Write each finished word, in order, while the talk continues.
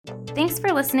Thanks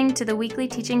for listening to the weekly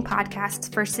teaching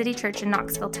podcast for City Church in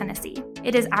Knoxville, Tennessee.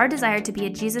 It is our desire to be a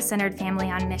Jesus-centered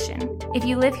family on mission. If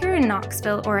you live here in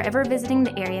Knoxville or are ever visiting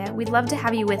the area, we'd love to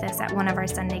have you with us at one of our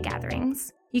Sunday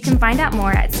gatherings. You can find out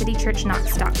more at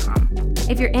citychurchknox.com.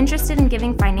 If you're interested in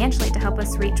giving financially to help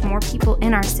us reach more people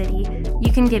in our city,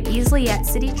 you can give easily at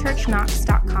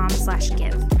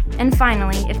citychurchknox.com/give. And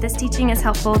finally, if this teaching is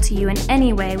helpful to you in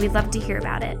any way, we'd love to hear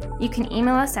about it. You can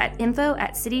email us at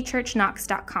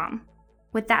info@citychurchknox.com.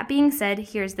 With that being said,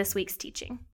 here's this week's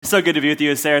teaching. So good to be with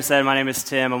you. As Sarah said, my name is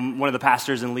Tim. I'm one of the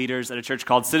pastors and leaders at a church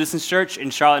called Citizens Church in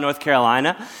Charlotte, North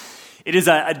Carolina. It is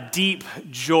a deep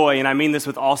joy, and I mean this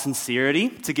with all sincerity,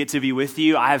 to get to be with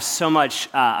you. I have so much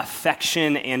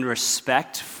affection and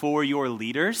respect for your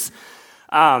leaders.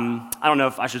 I don't know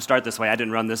if I should start this way. I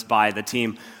didn't run this by the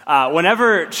team.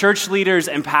 Whenever church leaders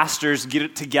and pastors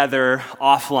get together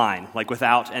offline, like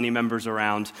without any members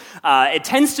around, it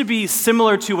tends to be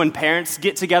similar to when parents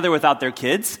get together without their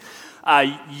kids.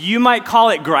 You might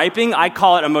call it griping. I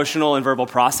call it emotional and verbal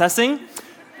processing.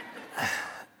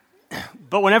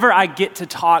 But whenever I get to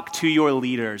talk to your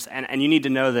leaders, and you need to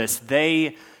know this,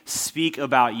 they speak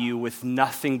about you with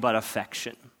nothing but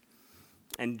affection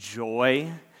and joy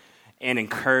and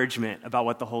encouragement about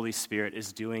what the Holy Spirit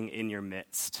is doing in your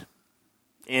midst,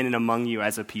 in and among you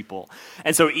as a people.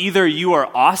 And so either you are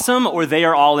awesome or they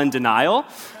are all in denial.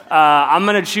 I'm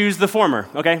going to choose the former,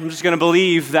 okay? I'm just going to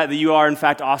believe that you are, in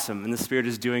fact, awesome, and the Spirit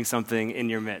is doing something in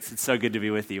your midst. It's so good to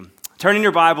be with you. Turn in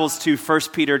your Bibles to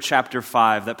 1 Peter chapter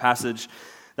 5, that passage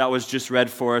that was just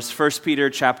read for us. 1 Peter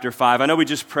chapter 5. I know we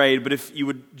just prayed, but if you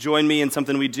would join me in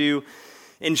something we do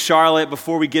in Charlotte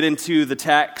before we get into the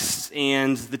text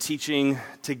and the teaching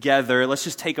together, let's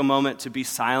just take a moment to be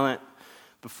silent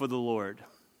before the Lord.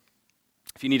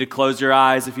 If you need to close your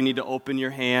eyes, if you need to open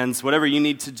your hands, whatever you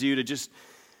need to do to just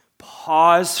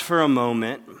pause for a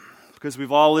moment, because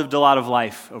we've all lived a lot of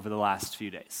life over the last few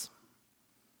days.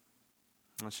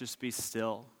 Let's just be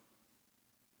still.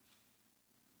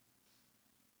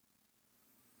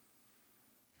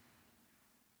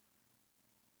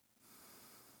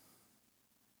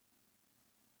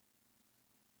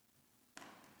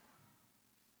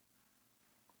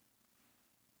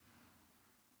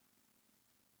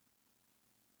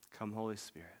 Come, Holy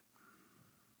Spirit.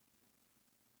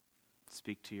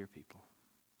 Speak to your people.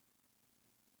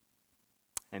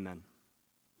 Amen.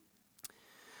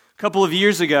 A couple of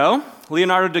years ago,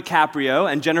 Leonardo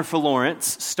DiCaprio and Jennifer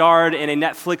Lawrence starred in a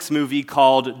Netflix movie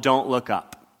called Don't Look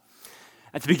Up.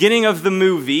 At the beginning of the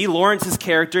movie, Lawrence's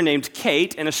character named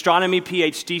Kate, an astronomy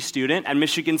PhD student at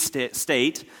Michigan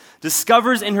State,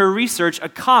 discovers in her research a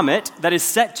comet that is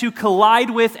set to collide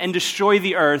with and destroy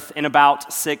the Earth in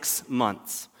about 6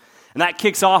 months. And that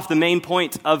kicks off the main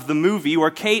point of the movie,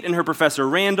 where Kate and her Professor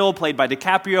Randall, played by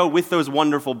DiCaprio with those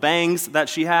wonderful bangs that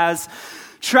she has,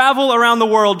 travel around the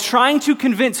world trying to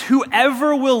convince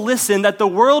whoever will listen that the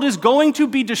world is going to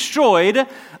be destroyed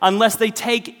unless they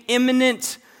take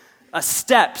imminent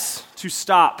steps to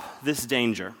stop this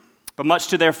danger. But much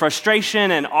to their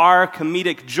frustration and our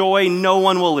comedic joy, no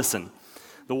one will listen.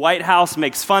 The White House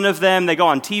makes fun of them, they go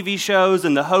on TV shows,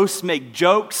 and the hosts make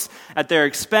jokes at their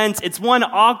expense. It's one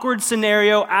awkward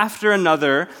scenario after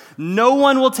another. No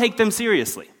one will take them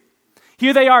seriously.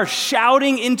 Here they are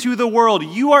shouting into the world,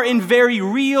 "You are in very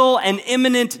real and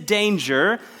imminent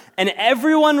danger," and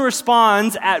everyone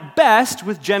responds at best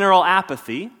with general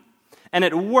apathy, and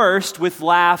at worst with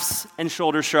laughs and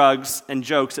shoulder shrugs and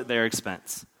jokes at their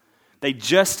expense. They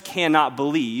just cannot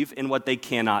believe in what they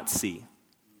cannot see.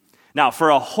 Now, for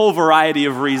a whole variety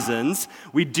of reasons,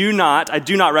 I do not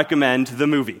recommend the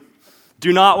movie.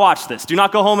 Do not watch this. Do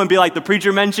not go home and be like, the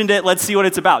preacher mentioned it, let's see what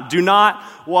it's about. Do not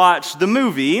watch the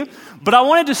movie. But I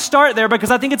wanted to start there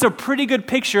because I think it's a pretty good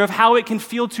picture of how it can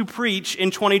feel to preach in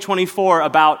 2024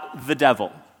 about the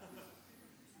devil,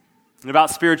 and about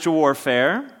spiritual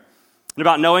warfare, and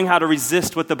about knowing how to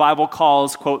resist what the Bible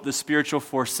calls, quote, the spiritual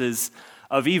forces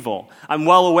of evil. I'm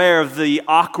well aware of the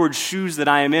awkward shoes that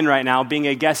I am in right now, being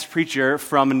a guest preacher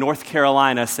from North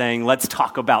Carolina saying, let's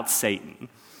talk about Satan.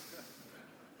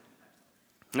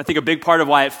 And I think a big part of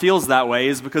why it feels that way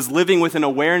is because living with an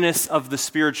awareness of the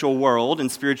spiritual world and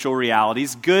spiritual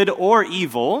realities, good or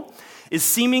evil, is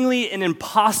seemingly an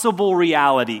impossible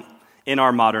reality in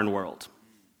our modern world.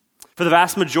 For the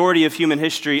vast majority of human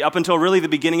history, up until really the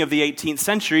beginning of the 18th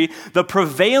century, the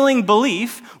prevailing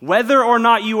belief, whether or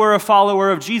not you were a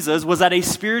follower of Jesus, was that a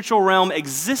spiritual realm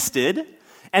existed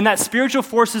and that spiritual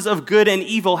forces of good and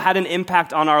evil had an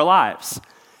impact on our lives.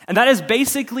 And that has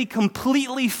basically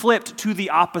completely flipped to the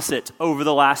opposite over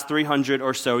the last 300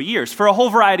 or so years for a whole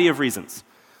variety of reasons.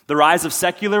 The rise of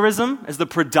secularism as the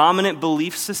predominant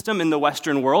belief system in the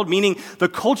Western world, meaning the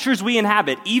cultures we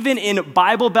inhabit, even in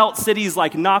Bible Belt cities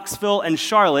like Knoxville and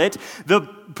Charlotte, the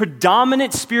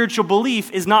predominant spiritual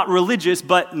belief is not religious,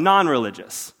 but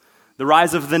non-religious. The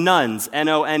rise of the nuns,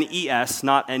 N-O-N-E-S,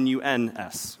 not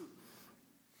N-U-N-S.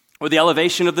 Or the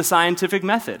elevation of the scientific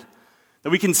method, that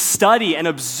we can study and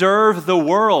observe the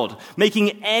world,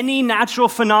 making any natural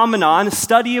phenomenon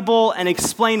studyable and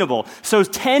explainable. So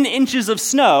 10 inches of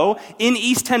snow in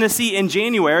East Tennessee in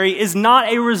January is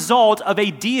not a result of a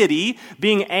deity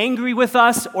being angry with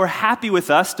us or happy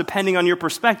with us, depending on your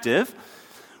perspective.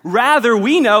 Rather,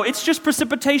 we know it's just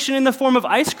precipitation in the form of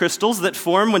ice crystals that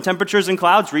form when temperatures and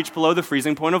clouds reach below the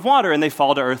freezing point of water, and they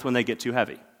fall to earth when they get too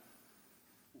heavy.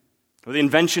 Or the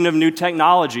invention of new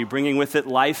technology, bringing with it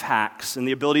life hacks and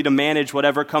the ability to manage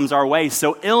whatever comes our way.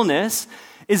 So illness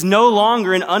is no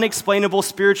longer an unexplainable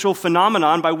spiritual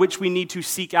phenomenon by which we need to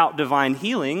seek out divine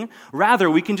healing.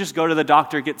 Rather, we can just go to the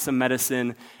doctor, get some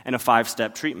medicine, and a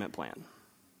 5-step treatment plan.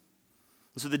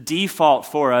 So the default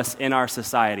for us in our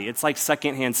society, it's like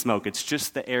secondhand smoke, it's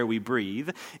just the air we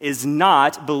breathe, is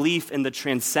not belief in the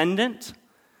transcendent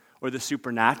or the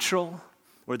supernatural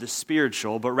or the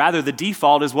spiritual, but rather the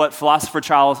default is what philosopher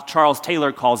Charles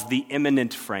Taylor calls the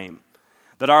immanent frame,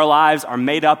 that our lives are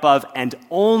made up of and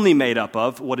only made up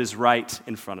of what is right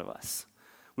in front of us.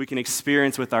 We can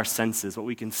experience with our senses what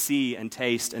we can see and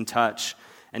taste and touch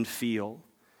and feel.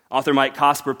 Author Mike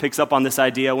Cosper picks up on this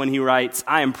idea when he writes,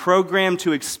 "I am programmed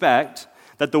to expect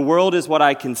that the world is what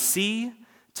I can see,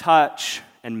 touch,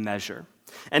 and measure.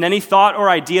 And any thought or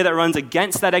idea that runs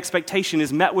against that expectation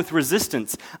is met with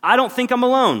resistance. I don't think I'm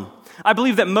alone. I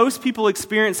believe that most people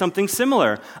experience something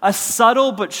similar, a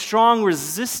subtle but strong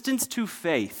resistance to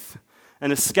faith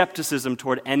and a skepticism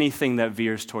toward anything that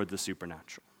veers toward the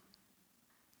supernatural."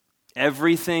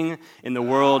 Everything in the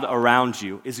world around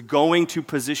you is going to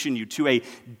position you to a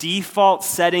default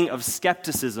setting of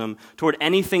skepticism toward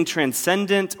anything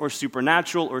transcendent or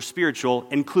supernatural or spiritual,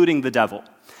 including the devil.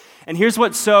 And here's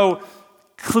what's so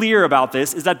clear about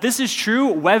this, is that this is true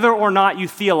whether or not you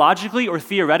theologically or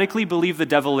theoretically believe the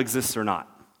devil exists or not.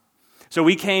 So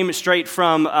we came straight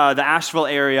from the Asheville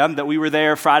area, that we were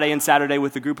there Friday and Saturday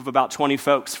with a group of about 20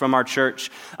 folks from our church,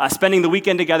 spending the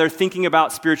weekend together thinking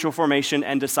about spiritual formation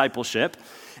and discipleship.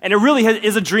 And it really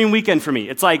is a dream weekend for me.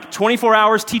 It's like 24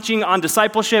 hours teaching on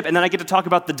discipleship, and then I get to talk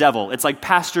about the devil. It's like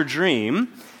Pastor Dream.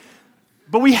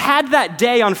 But we had that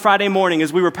day on Friday morning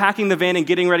as we were packing the van and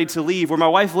getting ready to leave where my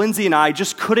wife Lindsay and I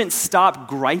just couldn't stop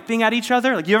griping at each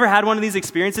other. Like, you ever had one of these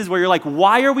experiences where you're like,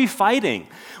 why are we fighting?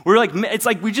 We're like, it's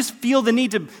like we just feel the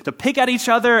need to pick at each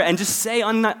other and just say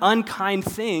unkind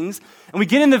things. And we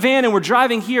get in the van and we're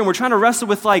driving here and we're trying to wrestle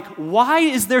with like, why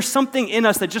is there something in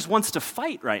us that just wants to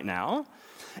fight right now?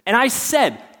 And I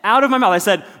said, out of my mouth, I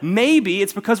said, maybe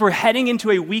it's because we're heading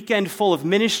into a weekend full of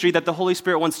ministry that the Holy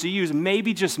Spirit wants to use.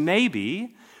 Maybe, just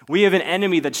maybe, we have an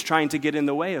enemy that's trying to get in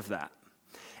the way of that.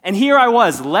 And here I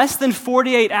was, less than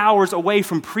 48 hours away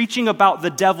from preaching about the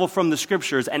devil from the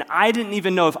scriptures, and I didn't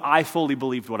even know if I fully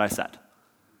believed what I said.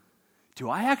 Do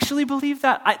I actually believe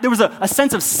that? There was a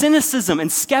sense of cynicism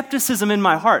and skepticism in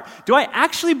my heart. Do I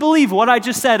actually believe what I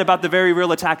just said about the very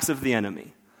real attacks of the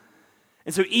enemy?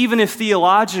 And so even if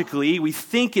theologically we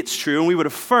think it's true and we would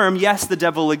affirm, yes, the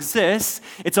devil exists,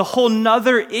 it's a whole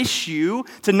nother issue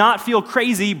to not feel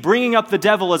crazy bringing up the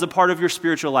devil as a part of your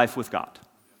spiritual life with God.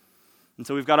 And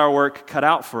so we've got our work cut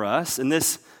out for us, and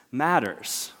this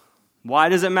matters. Why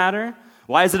does it matter?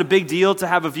 Why is it a big deal to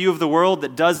have a view of the world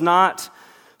that does not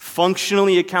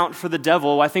functionally account for the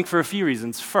devil? Well, I think for a few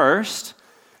reasons. First,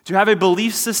 to have a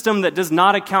belief system that does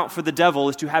not account for the devil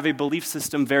is to have a belief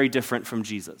system very different from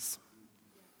Jesus.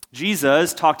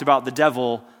 Jesus talked about the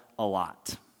devil a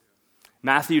lot.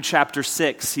 Matthew chapter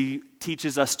 6, he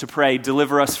teaches us to pray,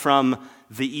 deliver us from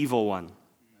the evil one.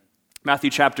 Matthew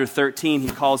chapter 13, he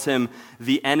calls him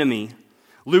the enemy.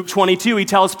 Luke 22, he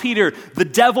tells Peter, the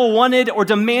devil wanted or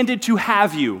demanded to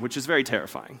have you, which is very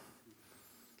terrifying.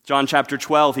 John chapter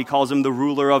 12, he calls him the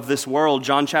ruler of this world.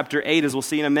 John chapter 8, as we'll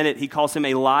see in a minute, he calls him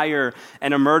a liar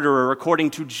and a murderer.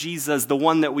 According to Jesus, the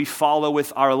one that we follow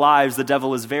with our lives, the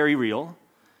devil is very real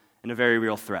and a very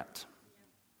real threat.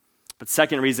 But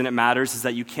second reason it matters is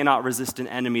that you cannot resist an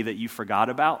enemy that you forgot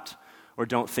about or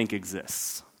don't think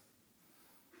exists.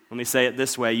 Let me say it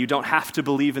this way, you don't have to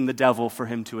believe in the devil for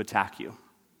him to attack you.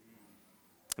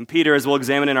 And Peter, as we'll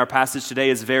examine in our passage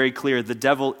today, is very clear. The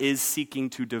devil is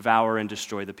seeking to devour and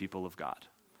destroy the people of God.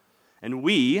 And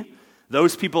we,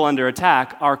 those people under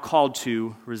attack, are called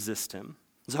to resist him.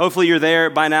 So hopefully you're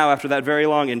there by now after that very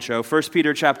long intro. 1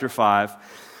 Peter chapter 5.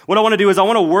 what I want to do is I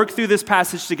want to work through this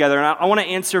passage together, and I want to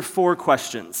answer 4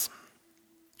 questions.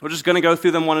 We're just going to go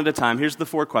through them one at a time. Here's the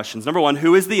 4 questions. Number 1,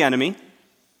 who is the enemy?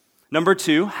 Number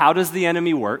 2, how does the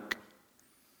enemy work?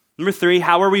 Number 3,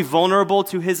 how are we vulnerable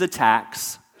to his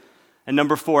attacks? And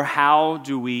number 4, how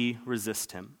do we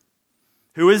resist him?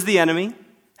 Who is the enemy?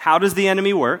 How does the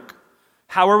enemy work?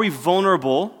 How are we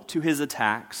vulnerable to his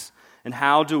attacks? And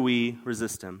how do we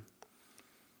resist him?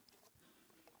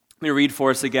 Let me read for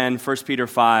us again, 1 Peter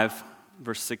 5,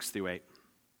 verse 6 through 8.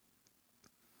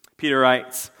 Peter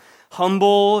writes,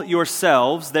 "Humble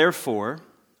yourselves, therefore,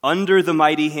 under the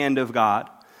mighty hand of God,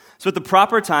 so at the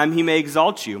proper time he may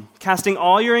exalt you, casting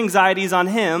all your anxieties on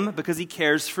him because he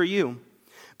cares for you.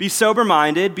 Be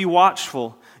sober-minded, be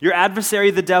watchful. Your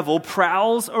adversary, the devil,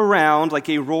 prowls around like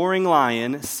a roaring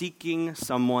lion, seeking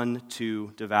someone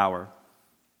to devour."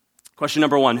 Question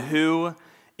number 1, who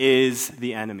is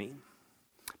the enemy?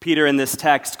 Peter in this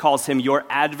text calls him your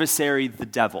adversary, the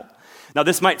devil. Now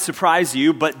this might surprise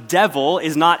you, but devil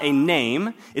is not a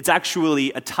name, it's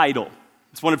actually a title.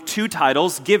 It's one of 2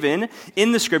 titles given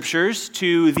in the scriptures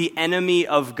to the enemy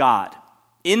of God.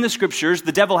 In the scriptures,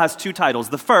 the devil has 2 titles.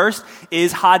 The first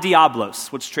is Ha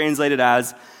Diablos, which is translated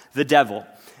as the devil.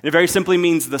 And it very simply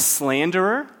means the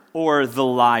slanderer or the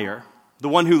liar, the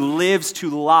one who lives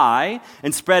to lie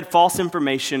and spread false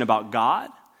information about God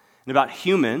and about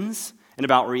humans and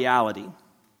about reality.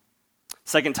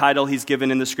 Second title he's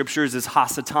given in the scriptures is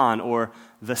Ha-Satan, or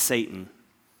the Satan,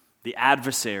 the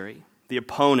adversary, the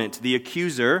opponent, the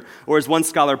accuser, or as one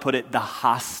scholar put it, the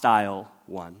hostile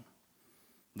one.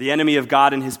 The enemy of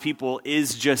God and his people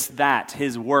is just that.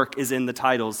 His work is in the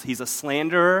titles. He's a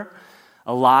slanderer,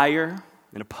 a liar,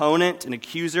 an opponent, an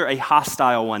accuser, a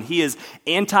hostile one. He is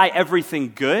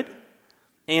anti-everything good,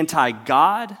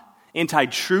 anti-God,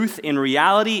 anti-truth in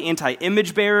reality,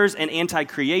 anti-image bearers, and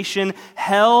anti-creation,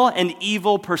 hell and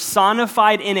evil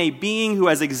personified in a being who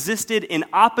has existed in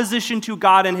opposition to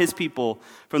God and his people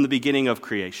from the beginning of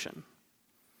creation.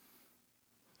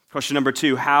 Question number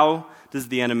 2, how does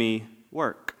the enemy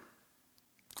work?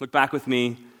 Look back with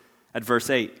me at verse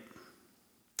 8.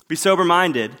 Be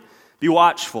sober-minded, be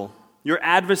watchful. Your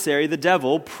adversary, the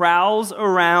devil, prowls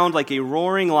around like a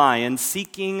roaring lion,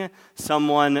 seeking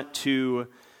someone to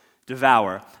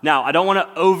devour. Now, I don't want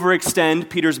to overextend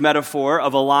Peter's metaphor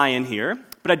of a lion here,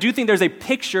 but I do think there's a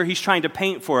picture he's trying to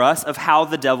paint for us of how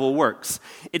the devil works.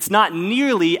 It's not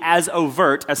nearly as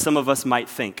overt as some of us might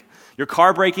think. Your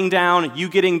car breaking down, you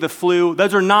getting the flu,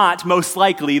 those are not, most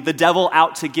likely, the devil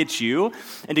out to get you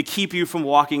and to keep you from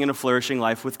walking in a flourishing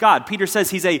life with God. Peter says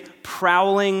he's a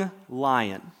prowling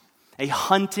lion, a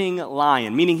hunting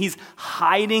lion, meaning he's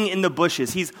hiding in the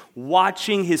bushes. He's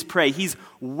watching his prey. He's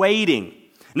waiting.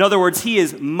 In other words, he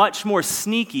is much more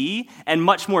sneaky and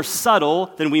much more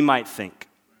subtle than we might think.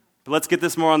 But let's get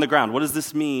this more on the ground. What does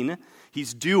this mean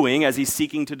he's doing as he's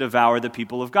seeking to devour the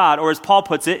people of God? Or as Paul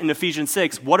puts it in Ephesians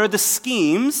 6, what are the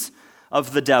schemes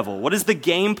of the devil? What is the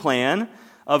game plan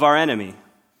of our enemy?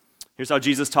 Here's how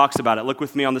Jesus talks about it. Look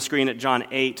with me on the screen at John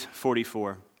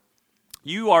 8:44.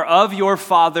 You are of your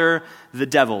father, the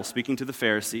devil, speaking to the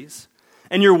Pharisees,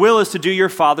 and your will is to do your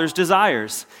father's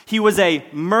desires. He was a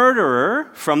murderer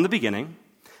from the beginning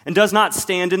and does not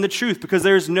stand in the truth because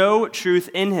there is no truth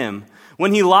in him.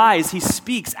 When he lies, he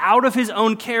speaks out of his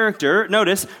own character.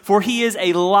 Notice, for he is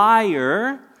a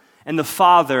liar and the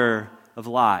father of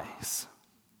lies.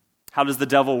 How does the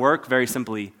devil work? Very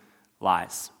simply,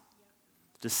 lies.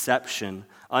 Deception,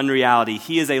 unreality.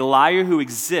 He is a liar who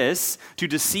exists to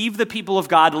deceive the people of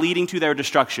God, leading to their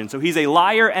destruction. So he's a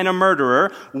liar and a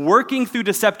murderer, working through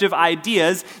deceptive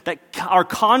ideas that are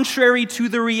contrary to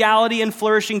the reality and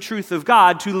flourishing truth of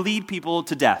God to lead people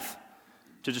to death,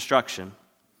 to destruction.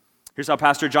 Here's how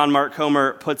Pastor John Mark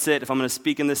Comer puts it. If I'm going to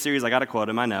speak in this series, I got to quote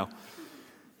him, I know.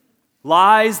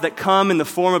 Lies that come in the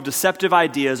form of deceptive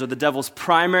ideas are the devil's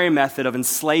primary method of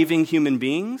enslaving human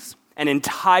beings and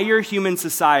entire human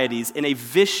societies in a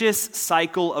vicious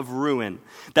cycle of ruin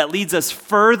that leads us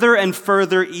further and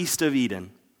further east of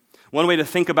Eden. One way to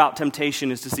think about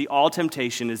temptation is to see all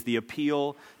temptation as the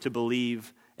appeal to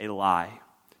believe a lie,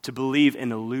 to believe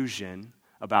an illusion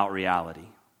about reality.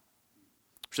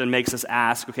 Which then makes us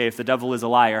ask, okay, if the devil is a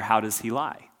liar, how does he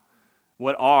lie?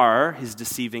 What are his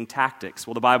deceiving tactics?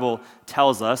 Well, the Bible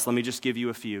tells us, let me just give you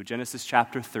a few. Genesis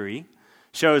chapter 3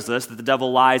 shows us that the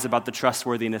devil lies about the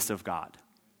trustworthiness of God.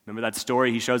 Remember that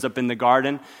story? He shows up in the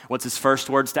garden. What's his first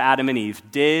words to Adam and Eve?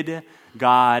 Did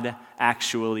God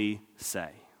actually say?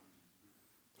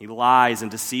 He lies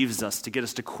and deceives us to get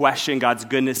us to question God's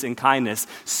goodness and kindness.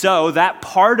 So that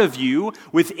part of you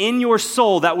within your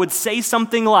soul that would say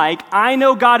something like, I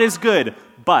know God is good,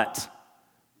 but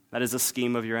That is a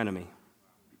scheme of your enemy.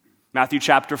 Matthew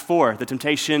chapter 4, the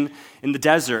temptation in the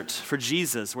desert for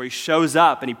Jesus, where he shows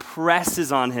up and he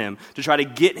presses on him to try to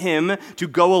get him to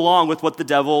go along with what the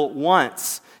devil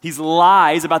wants. He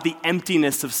lies about the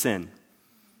emptiness of sin.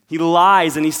 He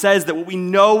lies and he says that what we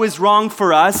know is wrong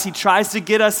for us, he tries to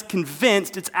get us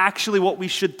convinced it's actually what we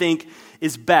should think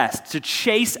is best, to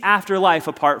chase after life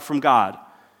apart from God.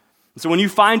 So when you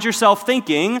find yourself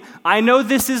thinking, I know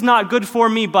this is not good for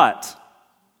me, but,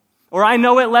 or I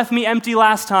know it left me empty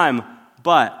last time,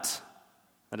 but,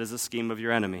 that is a scheme of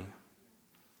your enemy.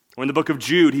 Or in the book of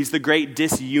Jude, he's the great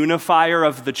disunifier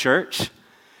of the church.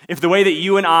 If the way that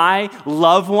you and I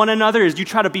love one another is you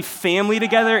try to be family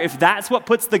together, if that's what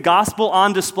puts the gospel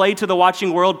on display to the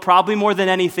watching world probably more than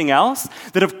anything else,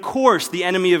 then of course the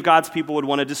enemy of God's people would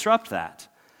want to disrupt that.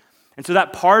 And so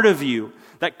that part of you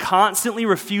that constantly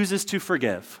refuses to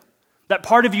forgive, that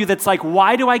part of you that's like,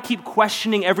 why do I keep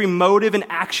questioning every motive and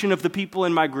action of the people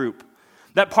in my group?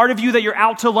 That part of you that you're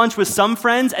out to lunch with some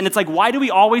friends and it's like, why do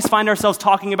we always find ourselves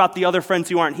talking about the other friends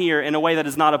who aren't here in a way that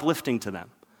is not uplifting to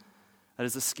them? That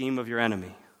is a scheme of your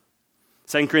enemy.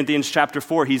 2 Corinthians chapter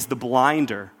 4, he's the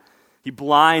blinder. He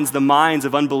blinds the minds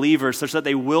of unbelievers such that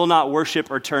they will not worship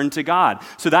or turn to God.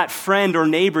 So that friend or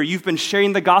neighbor you've been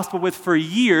sharing the gospel with for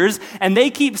years, and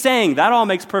they keep saying, that all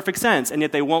makes perfect sense, and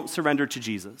yet they won't surrender to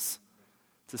Jesus.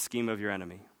 It's a scheme of your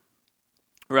enemy.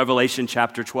 Revelation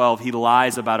chapter 12, he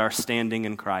lies about our standing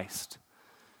in Christ.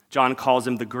 John calls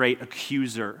him the great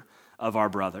accuser of our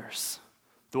brothers.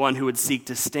 The one who would seek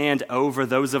to stand over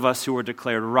those of us who are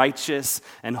declared righteous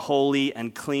and holy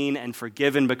and clean and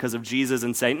forgiven because of Jesus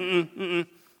and say,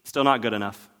 still not good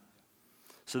enough.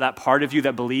 So that part of you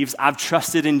that believes, I've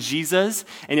trusted in Jesus,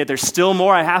 and yet there's still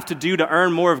more I have to do to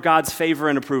earn more of God's favor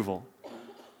and approval.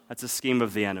 That's a scheme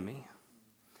of the enemy.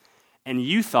 And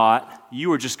you thought you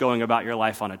were just going about your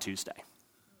life on a Tuesday.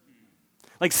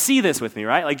 Like, see this with me,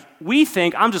 right? Like, we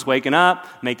think I'm just waking up,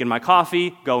 making my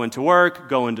coffee, going to work,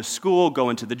 going to school,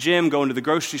 going to the gym, going to the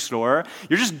grocery store.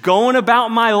 You're just going about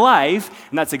my life,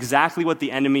 and that's exactly what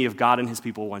the enemy of God and his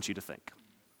people wants you to think.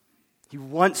 He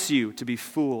wants you to be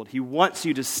fooled. He wants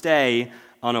you to stay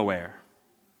unaware.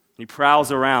 He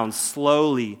prowls around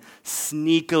slowly,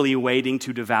 sneakily waiting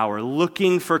to devour,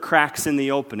 looking for cracks in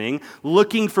the opening,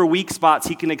 looking for weak spots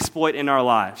he can exploit in our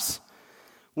lives.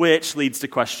 Which leads to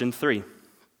question 3.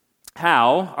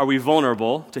 How are we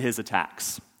vulnerable to his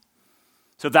attacks?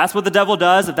 So if that's what the devil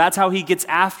does, if that's how he gets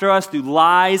after us through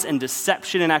lies and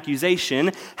deception and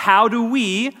accusation, how do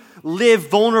we live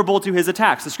vulnerable to his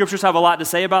attacks? The scriptures have a lot to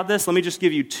say about this. Let me just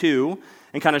give you 2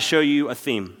 and kind of show you a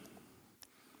theme.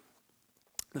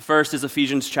 The first is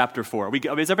Ephesians chapter 4. Is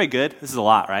everybody good? This is a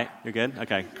lot, right? You're good?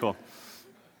 Okay, cool.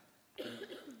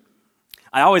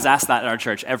 I always ask that at our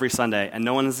church every Sunday, and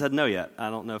no one has said no yet. I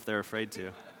don't know if they're afraid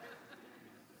to.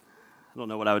 I don't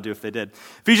know what I would do if they did.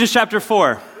 Ephesians chapter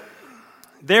 4.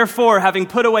 Therefore, having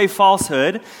put away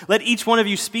falsehood, let each one of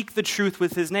you speak the truth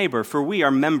with his neighbor, for we are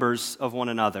members of one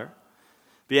another.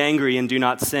 Be angry and do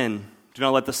not sin. Do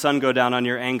not let the sun go down on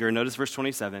your anger. Notice verse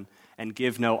 27, and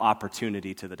give no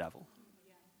opportunity to the devil.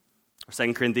 Or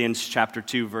 2 Corinthians chapter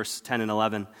 2, verse 10 and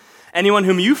 11. Anyone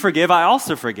whom you forgive, I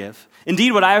also forgive.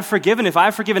 Indeed, what I have forgiven, if I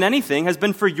have forgiven anything, has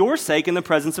been for your sake in the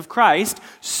presence of Christ,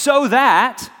 so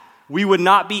that we would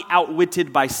not be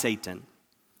outwitted by Satan,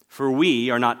 for we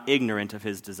are not ignorant of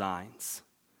his designs.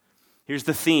 Here's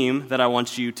the theme that I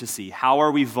want you to see. How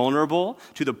are we vulnerable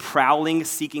to the prowling,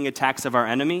 seeking attacks of our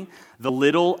enemy? The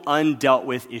little undealt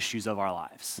with issues of our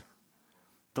lives.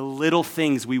 The little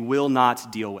things we will not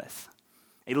deal with.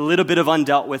 A little bit of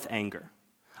undealt with anger.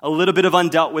 A little bit of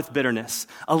undealt with bitterness,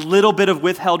 a little bit of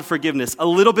withheld forgiveness, a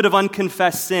little bit of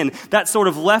unconfessed sin, that sort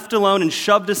of left alone and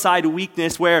shoved aside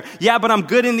weakness where, yeah, but I'm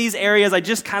good in these areas, I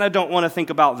just kind of don't want to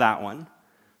think about that one.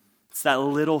 It's that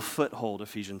little foothold,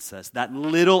 Ephesians says, that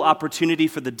little opportunity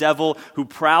for the devil who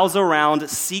prowls around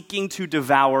seeking to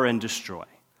devour and destroy.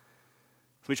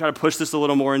 Let me try to push this a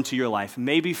little more into your life.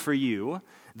 Maybe for you,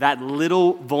 that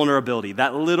little vulnerability,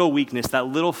 that little weakness, that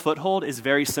little foothold is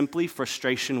very simply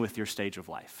frustration with your stage of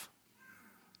life.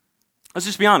 Let's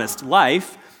just be honest.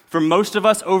 Life, for most of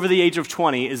us over the age of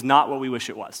 20, is not what we wish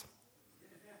it was.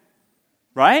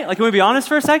 Right? Like, can we be honest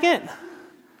for a second?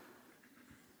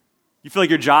 You feel like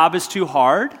your job is too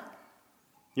hard,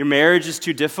 your marriage is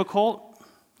too difficult,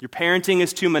 your parenting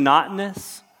is too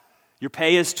monotonous, your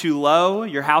pay is too low,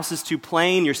 your house is too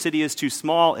plain, your city is too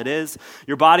small, it is.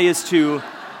 Your body is too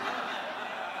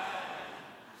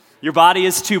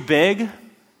big,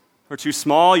 or too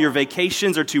small, your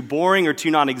vacations are too boring or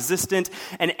too non-existent,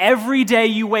 and every day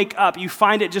you wake up, you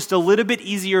find it just a little bit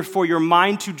easier for your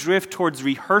mind to drift towards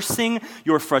rehearsing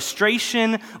your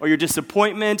frustration or your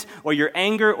disappointment or your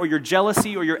anger or your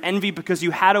jealousy or your envy because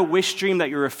you had a wish dream that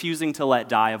you're refusing to let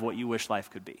die of what you wish life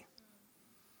could be.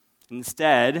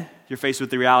 Instead, you're faced with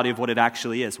the reality of what it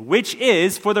actually is, which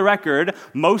is, for the record,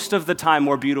 most of the time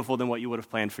more beautiful than what you would have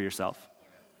planned for yourself.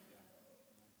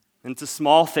 And it's a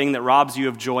small thing that robs you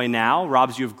of joy now,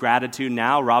 robs you of gratitude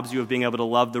now, robs you of being able to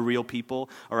love the real people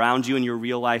around you in your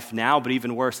real life now, but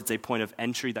even worse, it's a point of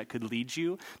entry that could lead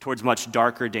you towards much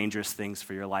darker, dangerous things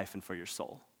for your life and for your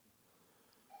soul.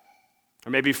 Or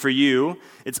maybe for you,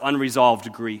 it's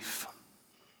unresolved grief.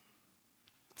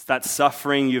 It's that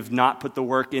suffering you've not put the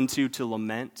work into to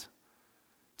lament,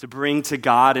 to bring to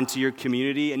God and to your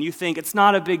community, and you think it's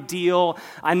not a big deal.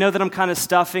 I know that I'm kind of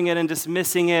stuffing it and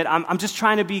dismissing it. I'm just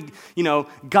trying to be,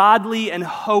 godly and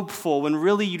hopeful when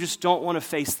really you just don't want to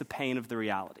face the pain of the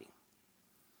reality.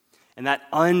 And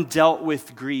that undealt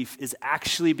with grief is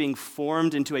actually being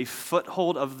formed into a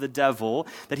foothold of the devil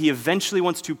that he eventually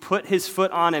wants to put his foot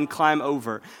on and climb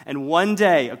over. And one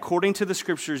day, according to the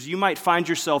scriptures, you might find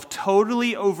yourself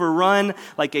totally overrun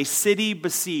like a city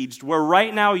besieged, where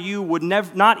right now you would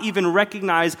not even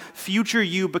recognize future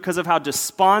you because of how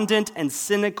despondent and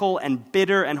cynical and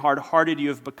bitter and hard-hearted you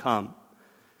have become.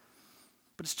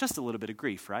 But it's just a little bit of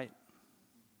grief, right?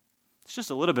 It's just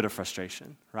a little bit of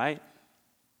frustration, right?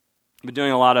 I've been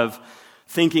doing a lot of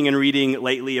thinking and reading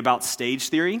lately about stage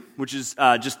theory, which is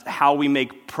just how we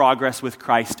make progress with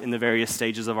Christ in the various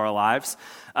stages of our lives.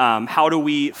 How do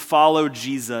we follow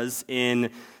Jesus in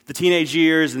the teenage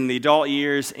years and the adult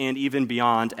years and even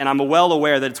beyond? And I'm well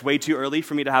aware that it's way too early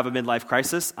for me to have a midlife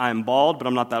crisis. I'm bald, but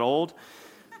I'm not that old.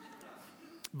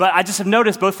 But I just have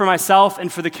noticed, both for myself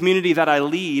and for the community that I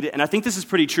lead, and I think this is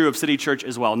pretty true of City Church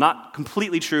as well. Not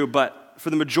completely true, but for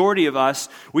the majority of us,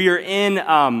 we are in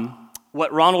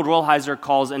what Ronald Rolheiser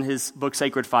calls in his book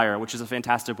Sacred Fire, which is a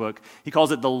fantastic book. He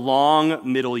calls it the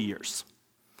long middle years.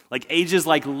 Like ages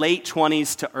like late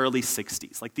 20s to early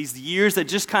 60s. Like these years that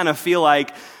just kind of feel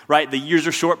like, right, the years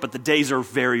are short, but the days are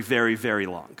very, very, very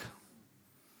long.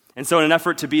 And so in an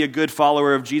effort to be a good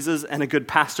follower of Jesus and a good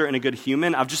pastor and a good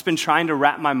human, I've just been trying to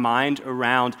wrap my mind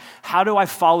around how do I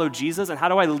follow Jesus and how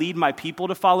do I lead my people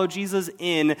to follow Jesus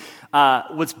in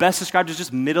what's best described as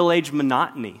just middle-aged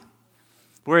monotony.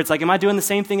 Where it's like, am I doing the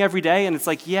same thing every day? And it's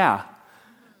like, yeah,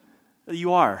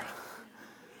 you are.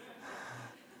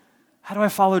 How do I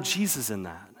follow Jesus in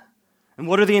that? And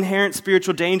what are the inherent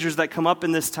spiritual dangers that come up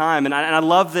in this time? And I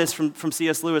love this from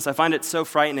C.S. Lewis. I find it so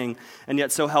frightening and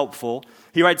yet so helpful.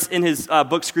 He writes in his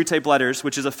book, Screwtape Letters,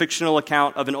 which is a fictional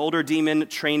account of an older demon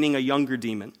training a younger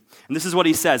demon. And this is what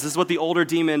he says. This is what the older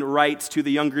demon writes to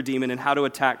the younger demon and how to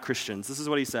attack Christians. This is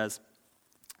what he says.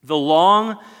 The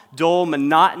long, dull,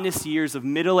 monotonous years of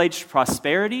middle-aged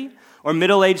prosperity or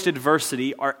middle-aged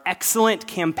adversity are excellent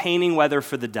campaigning weather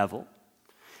for the devil.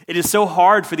 It is so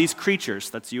hard for these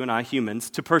creatures, that's you and I, humans,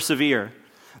 to persevere.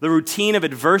 The routine of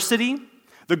adversity,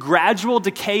 the gradual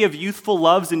decay of youthful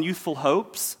loves and youthful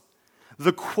hopes,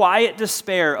 the quiet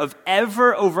despair of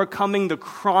ever overcoming the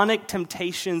chronic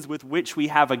temptations with which we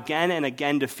have again and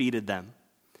again defeated them,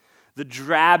 the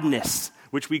drabness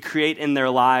which we create in their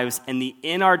lives, and the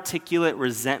inarticulate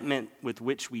resentment with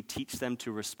which we teach them to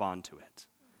respond to it.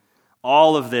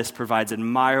 All of this provides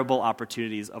admirable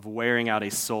opportunities of wearing out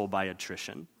a soul by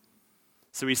attrition.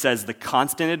 So he says the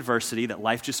constant adversity that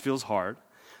life just feels hard,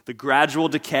 the gradual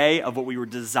decay of what we were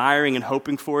desiring and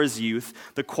hoping for as youth,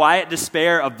 the quiet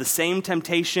despair of the same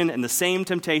temptation and the same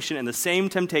temptation and the same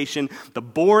temptation, the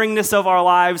boringness of our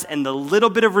lives, and the little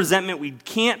bit of resentment we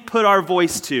can't put our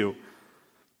voice to.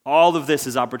 All of this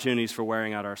is opportunities for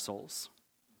wearing out our souls.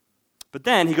 But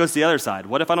then he goes to the other side.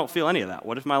 What if I don't feel any of that?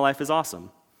 What if my life is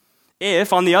awesome?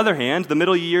 If, on the other hand, the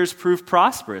middle years prove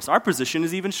prosperous, our position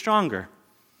is even stronger.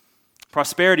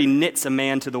 Prosperity knits a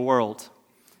man to the world.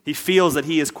 He feels that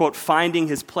he is, quote, finding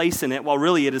his place in it, while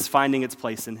really it is finding its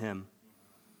place in him.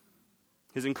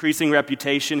 His increasing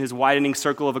reputation, his widening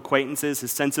circle of acquaintances,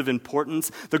 his sense of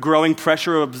importance, the growing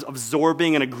pressure of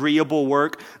absorbing an agreeable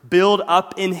work build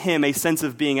up in him a sense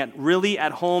of being really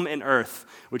at home in earth,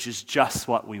 which is just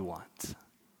what we want.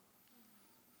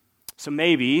 So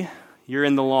maybe you're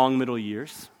in the long middle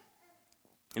years,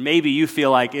 and maybe you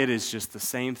feel like it is just the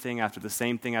same thing after the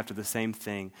same thing after the same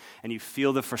thing, and you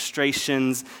feel the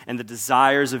frustrations and the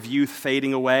desires of youth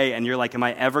fading away, and you're like, am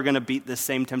I ever going to beat this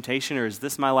same temptation, or is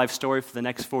this my life story for the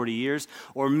next 40 years?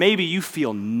 Or maybe you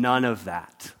feel none of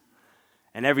that,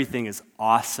 and everything is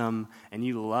awesome, and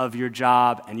you love your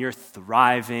job, and you're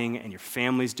thriving, and your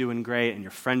family's doing great, and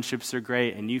your friendships are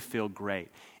great, and you feel great.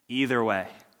 Either way,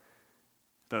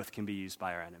 both can be used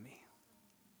by our enemy.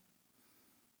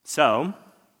 So,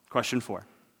 question 4,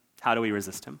 how do we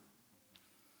resist him?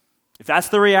 If that's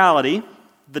the reality,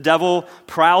 the devil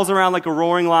prowls around like a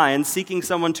roaring lion seeking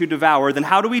someone to devour, then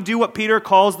how do we do what Peter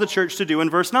calls the church to do in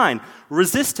verse 9?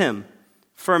 Resist him,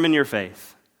 firm in your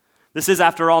faith. This is,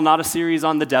 after all, not a series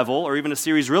on the devil or even a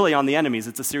series really on the enemies.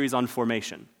 It's a series on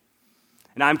formation.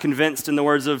 And I'm convinced, in the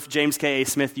words of James K.A.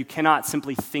 Smith, you cannot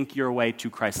simply think your way to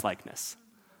Christ-likeness.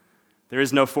 There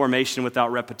is no formation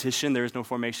without repetition. There is no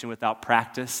formation without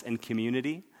practice and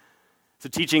community. So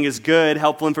teaching is good,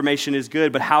 helpful information is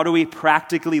good, but how do we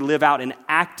practically live out an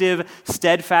active,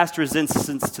 steadfast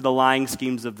resistance to the lying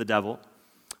schemes of the devil?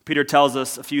 Peter tells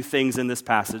us a few things in this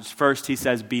passage. First, he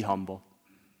says, be humble.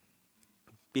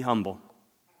 Be humble.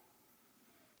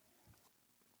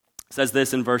 It says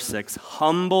this in verse 6,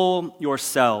 humble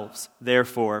yourselves,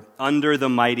 therefore, under the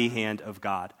mighty hand of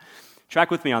God.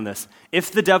 Track with me on this.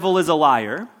 If the devil is a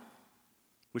liar,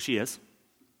 which he is,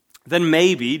 then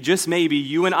maybe, just maybe,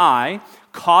 you and I,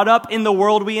 caught up in the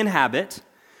world we inhabit,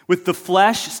 with the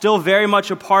flesh still very much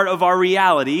a part of our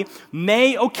reality,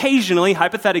 may occasionally,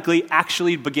 hypothetically,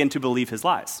 actually begin to believe his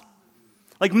lies.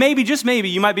 Like maybe, just maybe,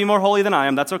 you might be more holy than I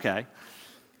am, that's okay.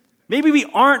 Maybe we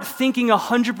aren't thinking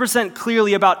 100%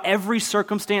 clearly about every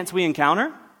circumstance we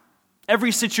encounter,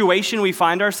 every situation we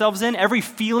find ourselves in, every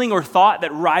feeling or thought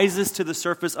that rises to the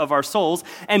surface of our souls,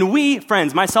 and we,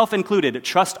 friends, myself included,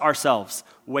 trust ourselves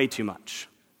way too much.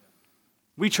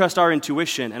 We trust our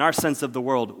intuition and our sense of the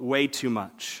world way too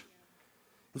much.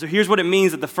 And so here's what it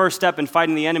means that the first step in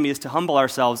fighting the enemy is to humble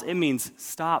ourselves. It means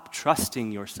stop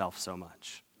trusting yourself so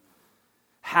much.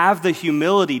 Have the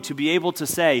humility to be able to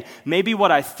say, maybe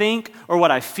what I think or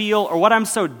what I feel or what I'm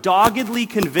so doggedly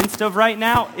convinced of right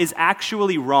now is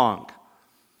actually wrong.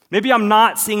 Maybe I'm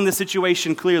not seeing the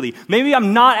situation clearly. Maybe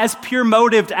I'm not as pure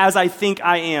motived as I think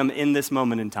I am in this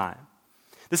moment in time.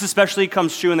 This especially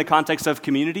comes true in the context of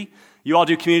community. You all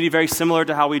do community very similar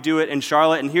to how we do it in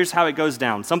Charlotte, and here's how it goes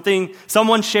down.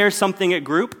 Someone shares something at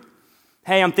group.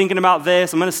 Hey, I'm thinking about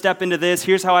this. I'm going to step into this.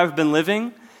 Here's how I've been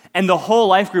living. And the whole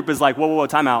life group is like, whoa,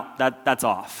 time out. That's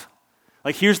off.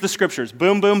 Like, here's the scriptures.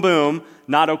 Boom, boom, boom.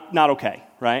 Not okay,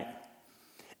 right?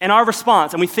 And our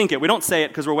response, and we think it. We don't say it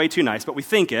because we're way too nice, but we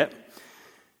think it.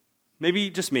 Maybe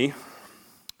just me.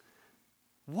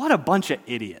 What a bunch of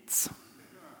idiots.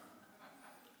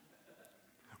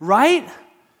 Right?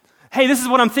 Hey, this is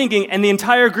what I'm thinking, and the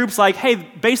entire group's like, hey,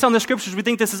 based on the scriptures, we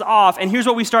think this is off, and here's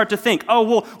what we start to think.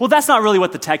 Oh, well, that's not really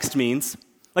what the text means.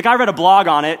 Like, I read a blog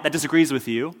on it that disagrees with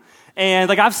you, and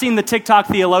like I've seen the TikTok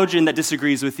theologian that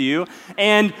disagrees with you,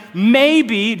 and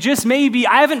maybe, just maybe,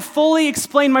 I haven't fully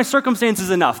explained my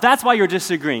circumstances enough. That's why you're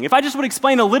disagreeing. If I just would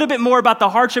explain a little bit more about the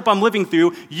hardship I'm living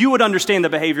through, you would understand the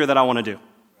behavior that I want to do.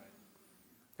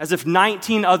 As if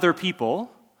 19 other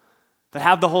people that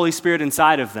have the Holy Spirit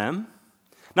inside of them,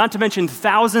 not to mention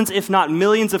thousands, if not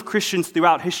millions of Christians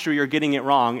throughout history are getting it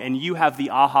wrong, and you have the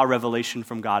aha revelation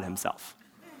from God himself.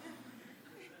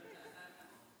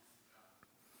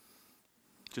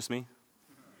 Just me?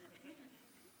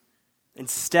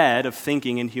 Instead of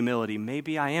thinking in humility,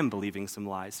 maybe I am believing some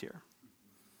lies here.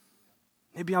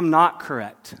 Maybe I'm not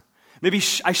correct. Maybe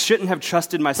I shouldn't have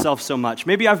trusted myself so much.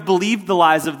 Maybe I've believed the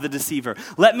lies of the deceiver.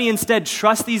 Let me instead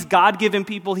trust these God-given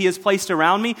people he has placed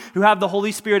around me who have the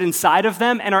Holy Spirit inside of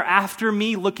them and are after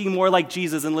me looking more like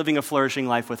Jesus and living a flourishing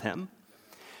life with him.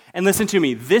 And listen to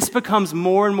me, this becomes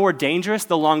more and more dangerous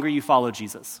the longer you follow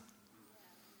Jesus.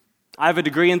 I have a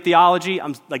degree in theology.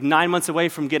 I'm like 9 months away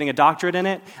from getting a doctorate in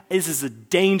it. This is a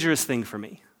dangerous thing for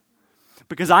me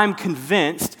because I'm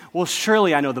convinced, well,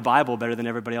 surely I know the Bible better than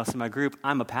everybody else in my group.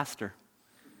 I'm a pastor.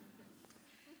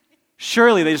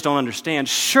 Surely they just don't understand.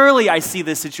 Surely I see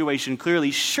this situation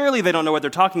clearly. Surely they don't know what they're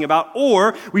talking about.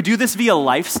 Or we do this via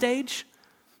life stage.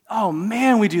 Oh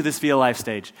man, we do this via life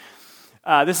stage.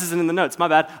 This isn't in the notes, my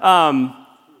bad.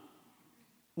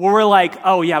 Where we're like,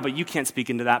 oh yeah, but you can't speak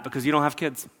into that because you don't have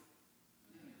kids.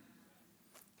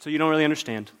 So you don't really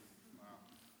understand.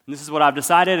 And this is what I've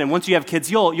decided, and once you have kids,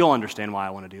 you'll understand why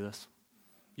I want to do this.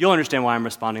 You'll understand why I'm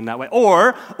responding that way.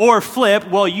 Or flip,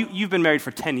 well, you've been married for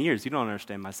 10 years. You don't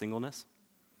understand my singleness.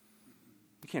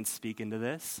 You can't speak into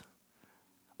this.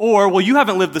 Or, well, you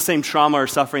haven't lived the same trauma or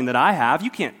suffering that I have. You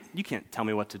can't tell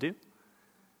me what to do.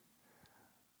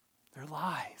 They're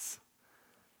lies.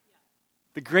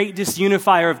 The great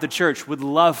disunifier of the church would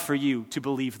love for you to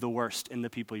believe the worst in the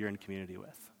people you're in community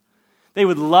with. They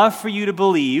would love for you to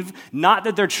believe, not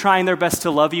that they're trying their best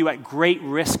to love you at great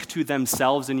risk to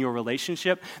themselves in your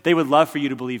relationship. They would love for you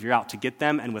to believe you're out to get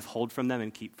them and withhold from them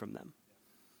and keep from them.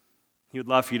 He would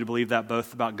love for you to believe that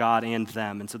both about God and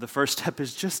them. And so the first step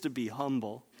is just to be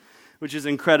humble, which is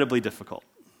incredibly difficult.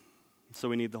 So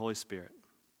we need the Holy Spirit.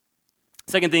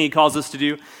 Second thing he calls us to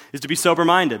do is to be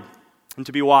sober-minded and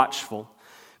to be watchful.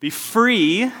 Be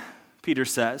free, Peter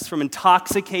says, from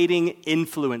intoxicating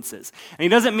influences. And he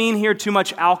doesn't mean here too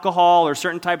much alcohol or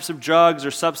certain types of drugs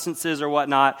or substances or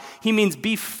whatnot. He means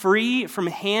be free from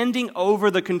handing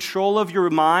over the control of your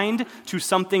mind to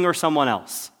something or someone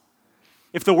else.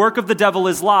 If the work of the devil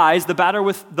is lies, the battle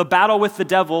with the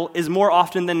devil is more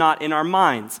often than not in our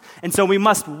minds. And so we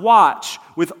must watch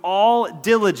with all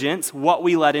diligence what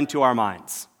we let into our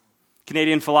minds.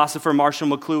 Canadian philosopher Marshall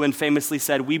McLuhan famously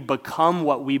said, "We become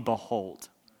what we behold."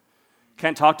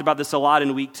 Kent talked about this a lot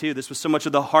in week 2. This was so much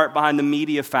of the heart behind the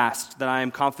media fast that I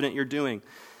am confident you're doing.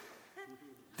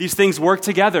 These things work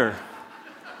together.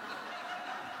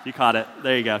 You caught it.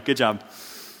 There you go. Good job.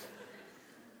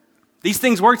 These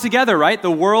things work together, right? The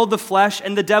world, the flesh,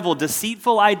 and the devil,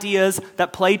 deceitful ideas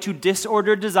that play to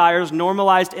disordered desires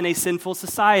normalized in a sinful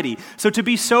society. So to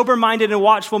be sober-minded and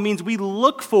watchful means we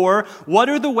look for what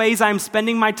are the ways I'm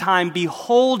spending my time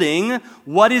beholding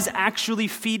what is actually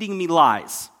feeding me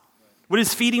lies, what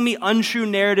is feeding me untrue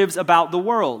narratives about the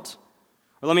world.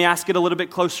 Or let me ask it a little bit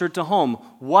closer to home.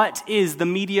 What is the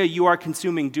media you are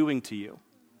consuming doing to you?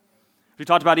 We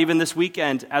talked about even this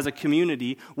weekend as a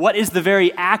community, what is the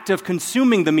very act of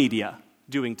consuming the media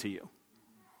doing to you?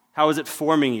 How is it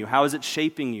forming you? How is it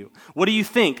shaping you? What do you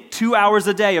think 2 hours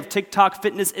a day of TikTok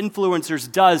fitness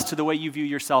influencers does to the way you view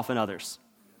yourself and others?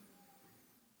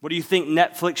 What do you think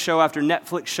Netflix show after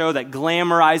Netflix show that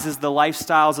glamorizes the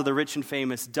lifestyles of the rich and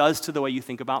famous does to the way you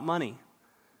think about money?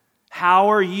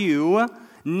 How are you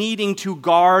needing to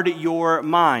guard your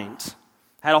mind?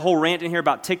 I had a whole rant in here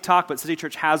about TikTok, but City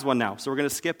Church has one now, so we're going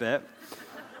to skip it.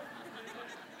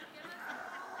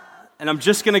 And I'm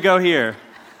just going to go here.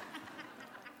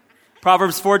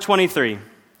 Proverbs 4:23.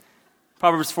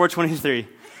 Proverbs 4:23.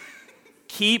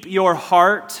 Keep your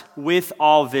heart with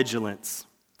all vigilance,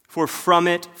 for from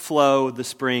it flow the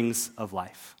springs of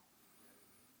life.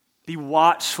 Be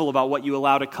watchful about what you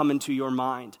allow to come into your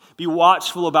mind. Be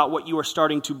watchful about what you are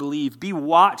starting to believe. Be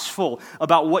watchful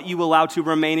about what you allow to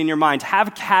remain in your mind.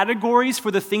 Have categories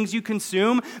for the things you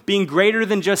consume being greater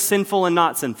than just sinful and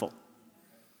not sinful.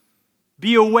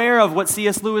 Be aware of what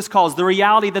C.S. Lewis calls the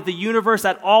reality that the universe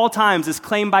at all times is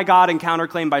claimed by God and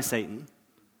counterclaimed by Satan.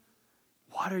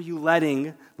 What are you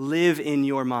letting live in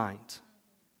your mind?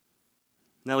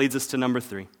 And that leads us to number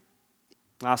 3.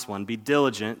 Last one, be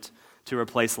diligent to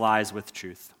replace lies with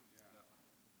truth.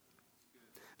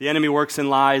 The enemy works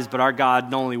in lies, but our God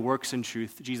not only works in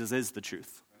truth, Jesus is the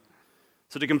truth.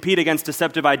 So to compete against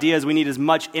deceptive ideas, we need as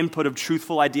much input of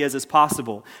truthful ideas as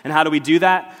possible. And how do we do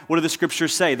that? What do the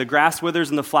scriptures say? The grass withers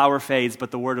and the flower fades,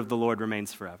 but the word of the Lord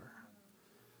remains forever.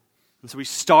 And so we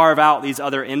starve out these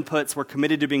other inputs. We're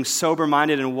committed to being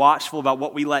sober-minded and watchful about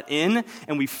what we let in,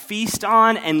 and we feast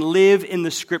on and live in the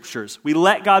scriptures. We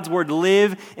let God's word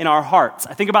live in our hearts.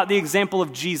 I think about the example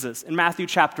of Jesus in Matthew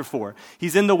chapter 4.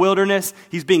 He's in the wilderness.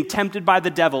 He's being tempted by the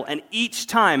devil, and each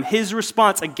time his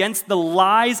response against the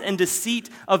lies and deceit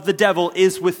of the devil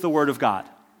is with the word of God.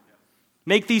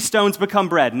 Make these stones become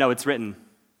bread. No, it's written,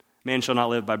 man shall not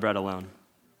live by bread alone.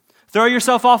 Throw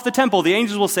yourself off the temple. The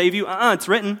angels will save you. It's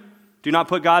written. Do not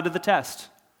put God to the test.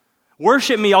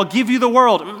 Worship me, I'll give you the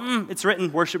world. It's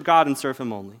written, worship God and serve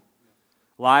him only.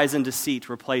 Lies and deceit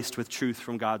replaced with truth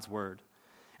from God's word.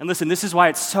 And listen, this is why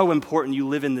it's so important you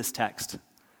live in this text.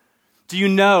 Do you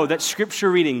know that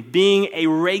scripture reading, being a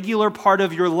regular part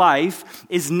of your life,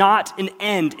 is not an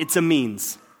end, it's a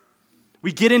means.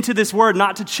 We get into this word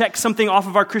not to check something off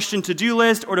of our Christian to-do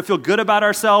list or to feel good about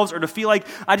ourselves or to feel like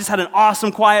I just had an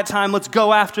awesome quiet time, let's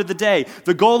go after the day.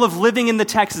 The goal of living in the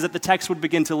text is that the text would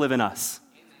begin to live in us.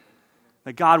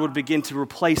 That God would begin to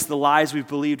replace the lies we've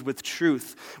believed with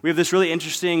truth. We have this really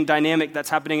interesting dynamic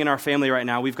that's happening in our family right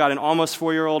now. We've got an almost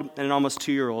 4-year-old and an almost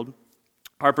 2-year-old.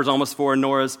 Harper's almost 4 and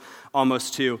Nora's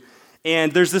almost 2.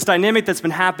 And there's this dynamic that's been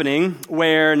happening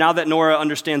where now that Nora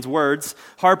understands words,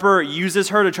 Harper uses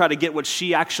her to try to get what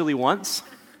she actually wants.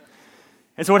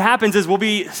 And so what happens is we'll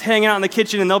be hanging out in the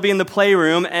kitchen and they'll be in the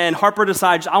playroom and Harper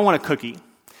decides, I want a cookie.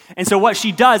 And so what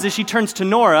she does is she turns to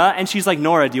Nora and she's like,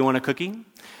 Nora, do you want a cookie?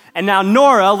 And now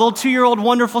Nora, little 2-year-old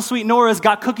wonderful sweet Nora's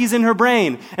got cookies in her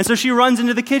brain. And so she runs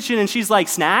into the kitchen and she's like,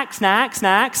 snack, snack,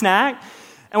 snack, snack.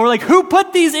 And we're like, who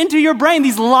put these into your brain?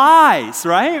 These lies,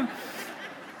 right?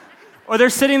 Or they're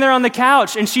sitting there on the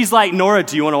couch and she's like, Nora,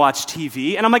 do you want to watch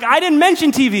TV? And I'm like, I didn't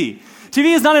mention TV.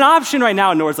 TV is not an option right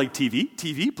now. And Nora's like,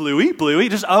 TV, Bluey,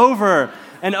 just over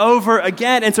and over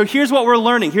again. And so here's what we're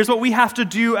learning. Here's what we have to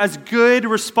do as good,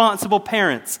 responsible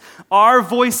parents. Our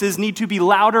voices need to be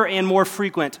louder and more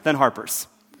frequent than Harper's.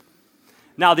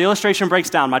 Now, the illustration breaks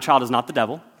down. My child is not the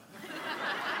devil.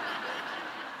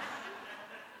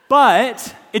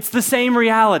 But it's the same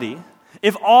reality.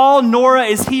 If all Nora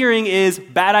is hearing is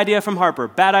bad idea from Harper,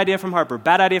 bad idea from Harper,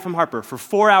 bad idea from Harper for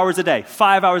 4 hours a day,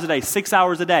 5 hours a day, 6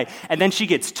 hours a day, and then she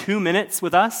gets 2 minutes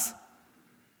with us,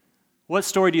 what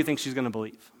story do you think she's going to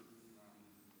believe?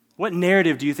 What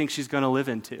narrative do you think she's going to live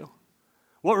into?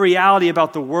 What reality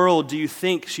about the world do you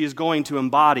think she is going to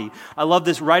embody? I love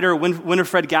this writer,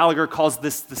 Winifred Gallagher, calls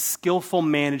this the skillful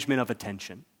management of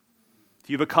attention. If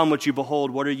you become what you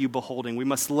behold, what are you beholding? We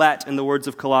must let, in the words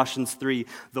of Colossians 3,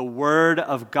 the word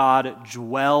of God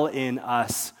dwell in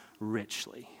us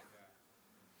richly.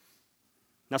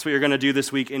 That's what you're going to do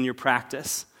this week in your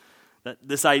practice. That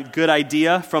this good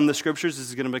idea from the scriptures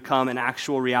is going to become an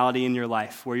actual reality in your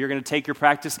life, where you're going to take your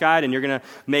practice guide and you're going to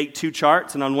make 2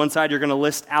 charts, and on one side you're going to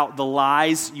list out the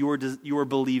lies you are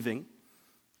believing.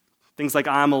 Things like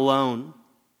I'm alone,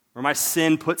 or my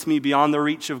sin puts me beyond the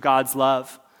reach of God's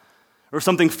love. Or if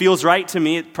something feels right to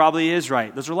me, it probably is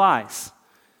right. Those are lies.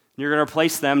 And you're going to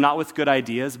replace them not with good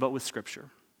ideas, but with Scripture.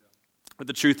 With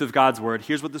the truth of God's Word.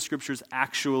 Here's what the Scriptures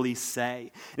actually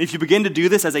say. And if you begin to do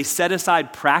this as a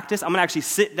set-aside practice, I'm going to actually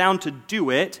sit down to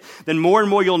do it, then more and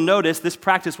more you'll notice this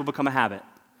practice will become a habit.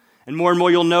 And more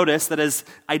you'll notice that as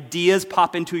ideas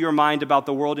pop into your mind about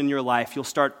the world in your life, you'll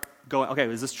start going, okay,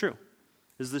 is this true?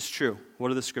 Is this true? What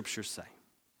do the Scriptures say?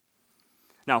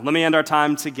 Now, let me end our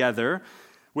time together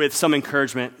with some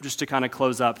encouragement just to kind of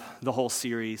close up the whole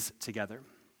series together.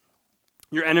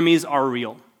 Your enemies are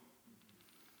real.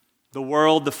 The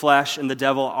world, the flesh, and the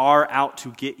devil are out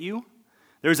to get you.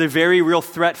 There's a very real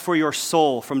threat for your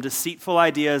soul from deceitful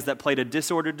ideas that play to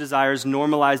disordered desires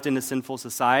normalized in a sinful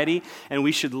society, and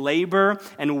we should labor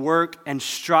and work and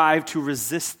strive to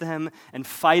resist them and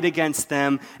fight against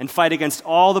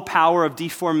all the power of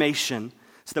deformation,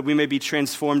 so that we may be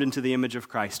transformed into the image of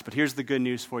Christ. But here's the good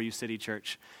news for you, City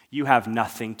Church. You have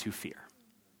nothing to fear.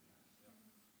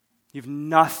 You have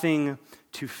nothing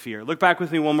to fear. Look back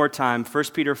with me one more time, 1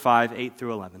 Peter 5, 8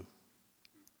 through 11.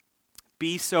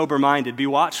 Be sober-minded, be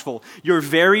watchful. Your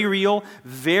very real,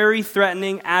 very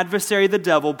threatening adversary, the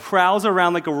devil, prowls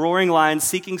around like a roaring lion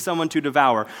seeking someone to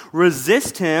devour.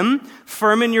 Resist him,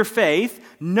 firm in your faith,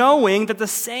 knowing that the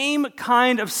same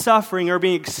kind of suffering are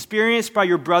being experienced by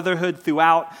your brotherhood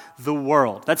throughout the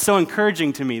world. That's so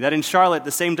encouraging to me, that in Charlotte,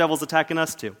 the same devil's attacking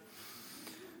us too.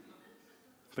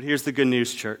 But here's the good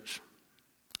news, church.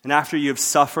 And after you have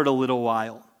suffered a little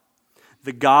while,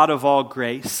 the God of all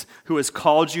grace, who has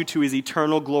called you to his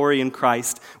eternal glory in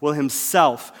Christ, will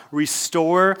himself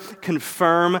restore,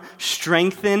 confirm,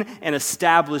 strengthen, and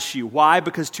establish you. Why?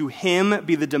 Because to him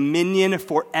be the dominion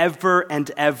forever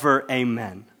and ever.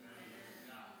 Amen.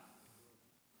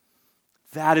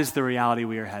 That is the reality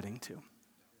we are heading to.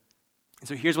 And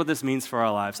so here's what this means for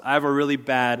our lives. I have a really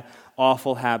bad,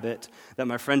 awful habit that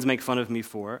my friends make fun of me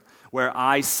for, where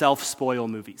I self-spoil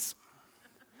movies.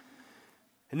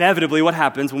 Inevitably, what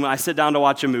happens when I sit down to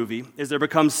watch a movie is there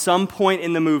becomes some point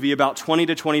in the movie about 20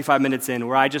 to 25 minutes in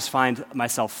where I just find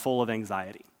myself full of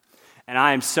anxiety. And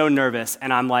I am so nervous,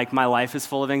 and I'm like, my life is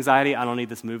full of anxiety. I don't need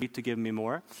this movie to give me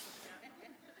more.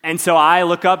 And so I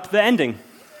look up the ending,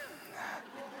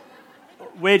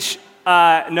 which,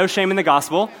 no shame in the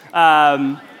gospel,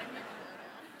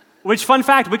 which, fun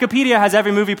fact, Wikipedia has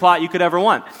every movie plot you could ever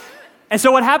want. And so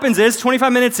what happens is,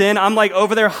 25 minutes in, I'm like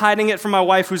over there hiding it from my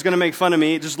wife who's going to make fun of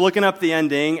me, just looking up the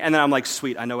ending, and then I'm like,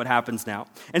 sweet, I know what happens now.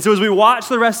 And so as we watch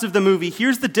the rest of the movie,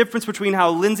 here's the difference between how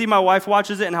Lindsay, my wife,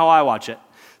 watches it and how I watch it.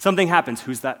 Something happens.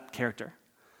 Who's that character?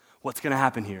 What's going to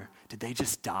happen here? Did they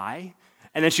just die?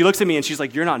 And then she looks at me and she's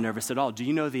like, you're not nervous at all. Do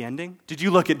you know the ending? Did you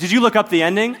look up the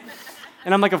ending?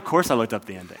 And I'm like, of course I looked up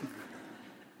the ending.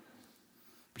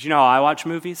 But you know how I watch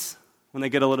movies? When they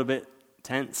get a little bit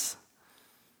tense,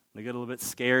 they get a little bit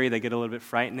scary, they get a little bit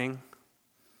frightening.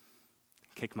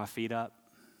 Kick my feet up,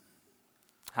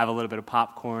 have a little bit of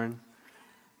popcorn.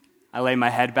 I lay my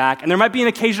head back, and there might be an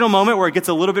occasional moment where it gets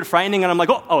a little bit frightening, and I'm like,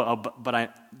 but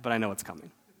I know what's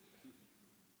coming.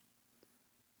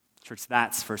 Church,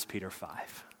 that's 1 Peter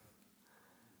 5.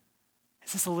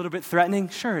 Is this a little bit threatening?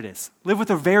 Sure it is. Live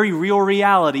with a very real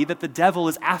reality that the devil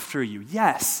is after you.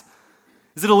 Yes.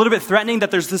 Is it a little bit threatening that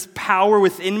there's this power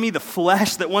within me, the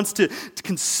flesh, that wants to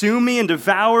consume me and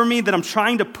devour me, that I'm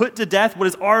trying to put to death what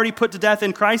is already put to death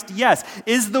in Christ? Yes.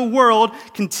 Is the world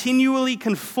continually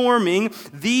conforming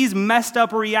these messed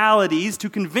up realities to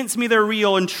convince me they're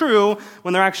real and true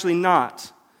when they're actually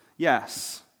not?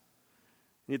 Yes.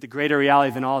 Yet the greater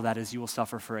reality than all that is you will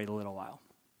suffer for a little while.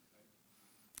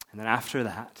 And then after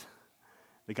that,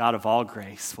 the God of all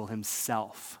grace will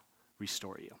himself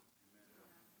restore you.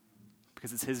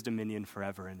 Because it's his dominion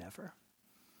forever and ever.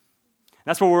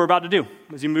 That's what we're about to do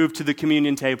as you move to the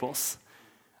communion tables.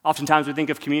 Oftentimes we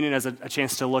think of communion as a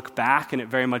chance to look back, and it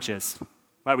very much is.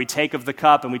 Right? We take of the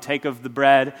cup and we take of the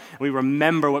bread, and we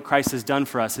remember what Christ has done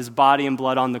for us, his body and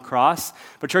blood on the cross.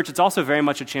 But church, it's also very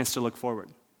much a chance to look forward.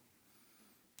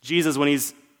 Jesus, when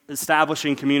he's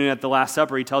establishing communion at the Last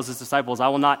Supper, he tells his disciples, I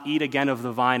will not eat again of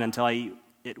the vine until I eat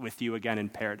it with you again in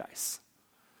paradise.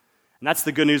 And that's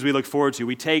the good news we look forward to.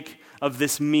 We take of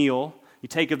this meal, you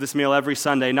take of this meal every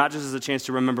Sunday, not just as a chance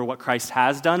to remember what Christ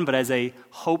has done, but as a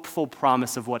hopeful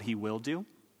promise of what he will do. And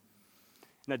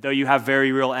that though you have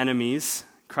very real enemies,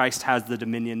 Christ has the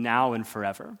dominion now and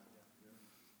forever.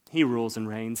 He rules and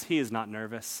reigns. He is not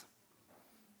nervous.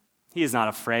 He is not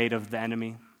afraid of the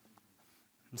enemy.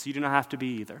 And so you do not have to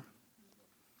be either.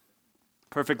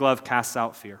 Perfect love casts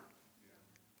out fear.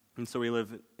 And so we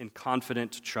live in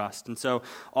confident trust. And so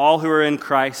all who are in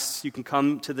Christ, you can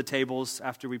come to the tables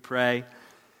after we pray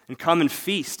and come and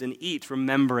feast and eat,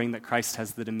 remembering that Christ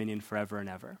has the dominion forever and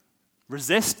ever.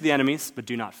 Resist the enemies, but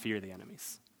do not fear the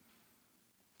enemies.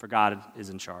 For God is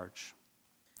in charge.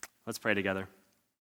 Let's pray together.